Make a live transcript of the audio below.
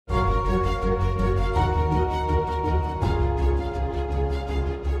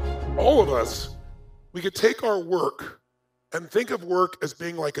all of us, we could take our work and think of work as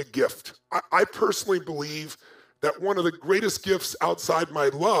being like a gift. I personally believe that one of the greatest gifts outside my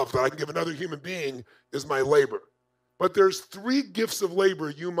love that I can give another human being is my labor. But there's 3 gifts of labor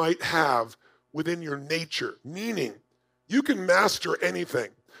you might have within your nature, meaning you can master anything,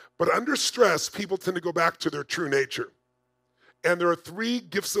 but under stress, people tend to go back to their true nature. And there are 3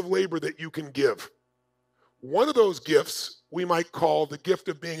 gifts of labor that you can give. One of those gifts we might call the gift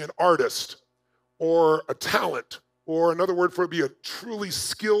of being an artist or a talent, or another word for it would be a truly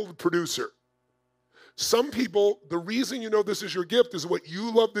skilled producer. Some people, the reason you know this is your gift is what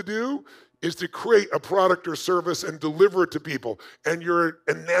you love to do is to create a product or service and deliver it to people, and you're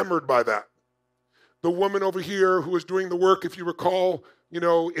enamored by that. The woman over here who is doing the work, if you recall,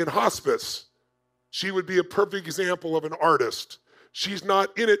 in hospice, she would be a perfect example of an artist. She's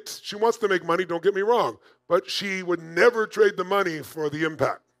not in it. She wants to make money, don't get me wrong, but she would never trade the money for the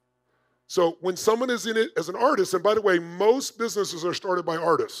impact. So when someone is in it as an artist, and by the way, most businesses are started by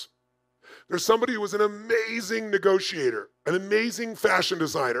artists. There's somebody who was an amazing negotiator, an amazing fashion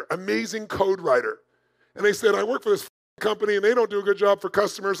designer, amazing code writer. And they said, I work for this company and they don't do a good job for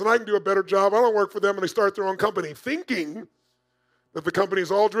customers and I can do a better job. I don't work for them. And they start their own company thinking that the company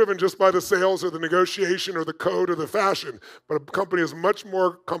is all driven just by the sales or the negotiation or the code or the fashion. But a company is much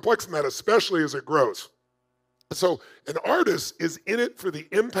more complex than that, especially as it grows. So an artist is in it for the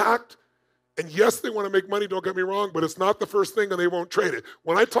impact. And yes, they want to make money, don't get me wrong, but it's not the first thing and they won't trade it.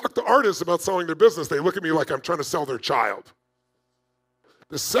 When I talk to artists about selling their business, they look at me like I'm trying to sell their child.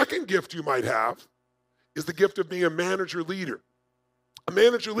 The second gift you might have is the gift of being a manager leader. A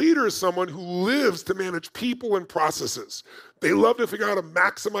manager leader is someone who lives to manage people and processes. They love to figure out how to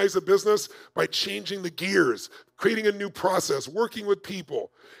maximize a business by changing the gears, creating a new process, working with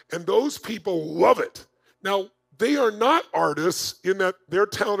people. And those people love it. Now, they are not artists in that their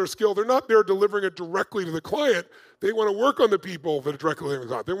talent or skill, they're not there delivering it directly to the client. They want to work on the people that are directly delivering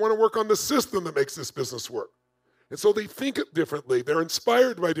the client. They want to work on the system that makes this business work. And so they think it differently. They're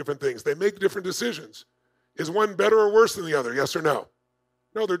inspired by different things. They make different decisions. Is one better or worse than the other? Yes or no?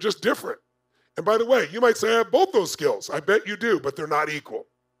 No, they're just different. And by the way, you might say I have both those skills. I bet you do, but they're not equal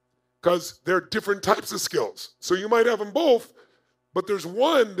because they're different types of skills. So you might have them both, but there's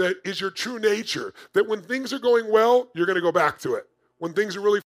one that is your true nature, that when things are going well, you're going to go back to it. When things are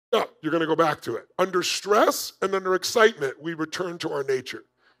really up, you're going to go back to it. Under stress and under excitement, we return to our nature.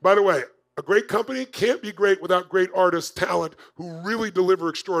 By the way, a great company can't be great without great artists, talent, who really deliver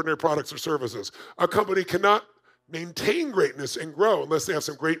extraordinary products or services. A company cannot maintain greatness and grow unless they have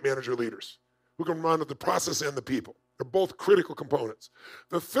some great manager leaders who can run the process and the people. They're both critical components.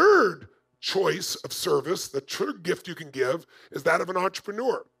 The third choice of service, the true gift you can give, is that of an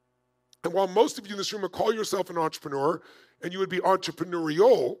entrepreneur. And while most of you in this room would call yourself an entrepreneur and you would be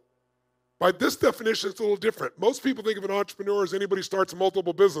entrepreneurial, by this definition, it's a little different. Most people think of an entrepreneur as anybody who starts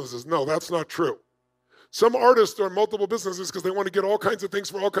multiple businesses. No, that's not true. Some artists are multiple businesses because they want to get all kinds of things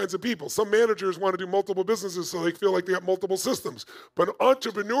for all kinds of people. Some managers want to do multiple businesses so they feel like they got multiple systems. But an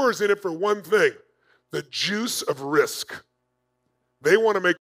entrepreneur is in it for one thing, the juice of risk. They want to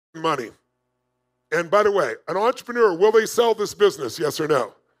make money. And by the way, an entrepreneur, will they sell this business? Yes or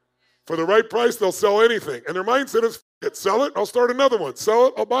no? For the right price, they'll sell anything. And their mindset is, sell it, I'll start another one. Sell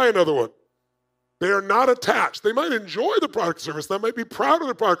it, I'll buy another one. They are not attached. They might enjoy the product or service. They might be proud of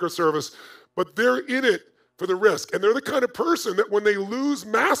the product or service, but they're in it for the risk. And they're the kind of person that when they lose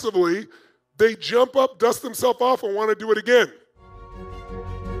massively, they jump up, dust themselves off, and want to do it again.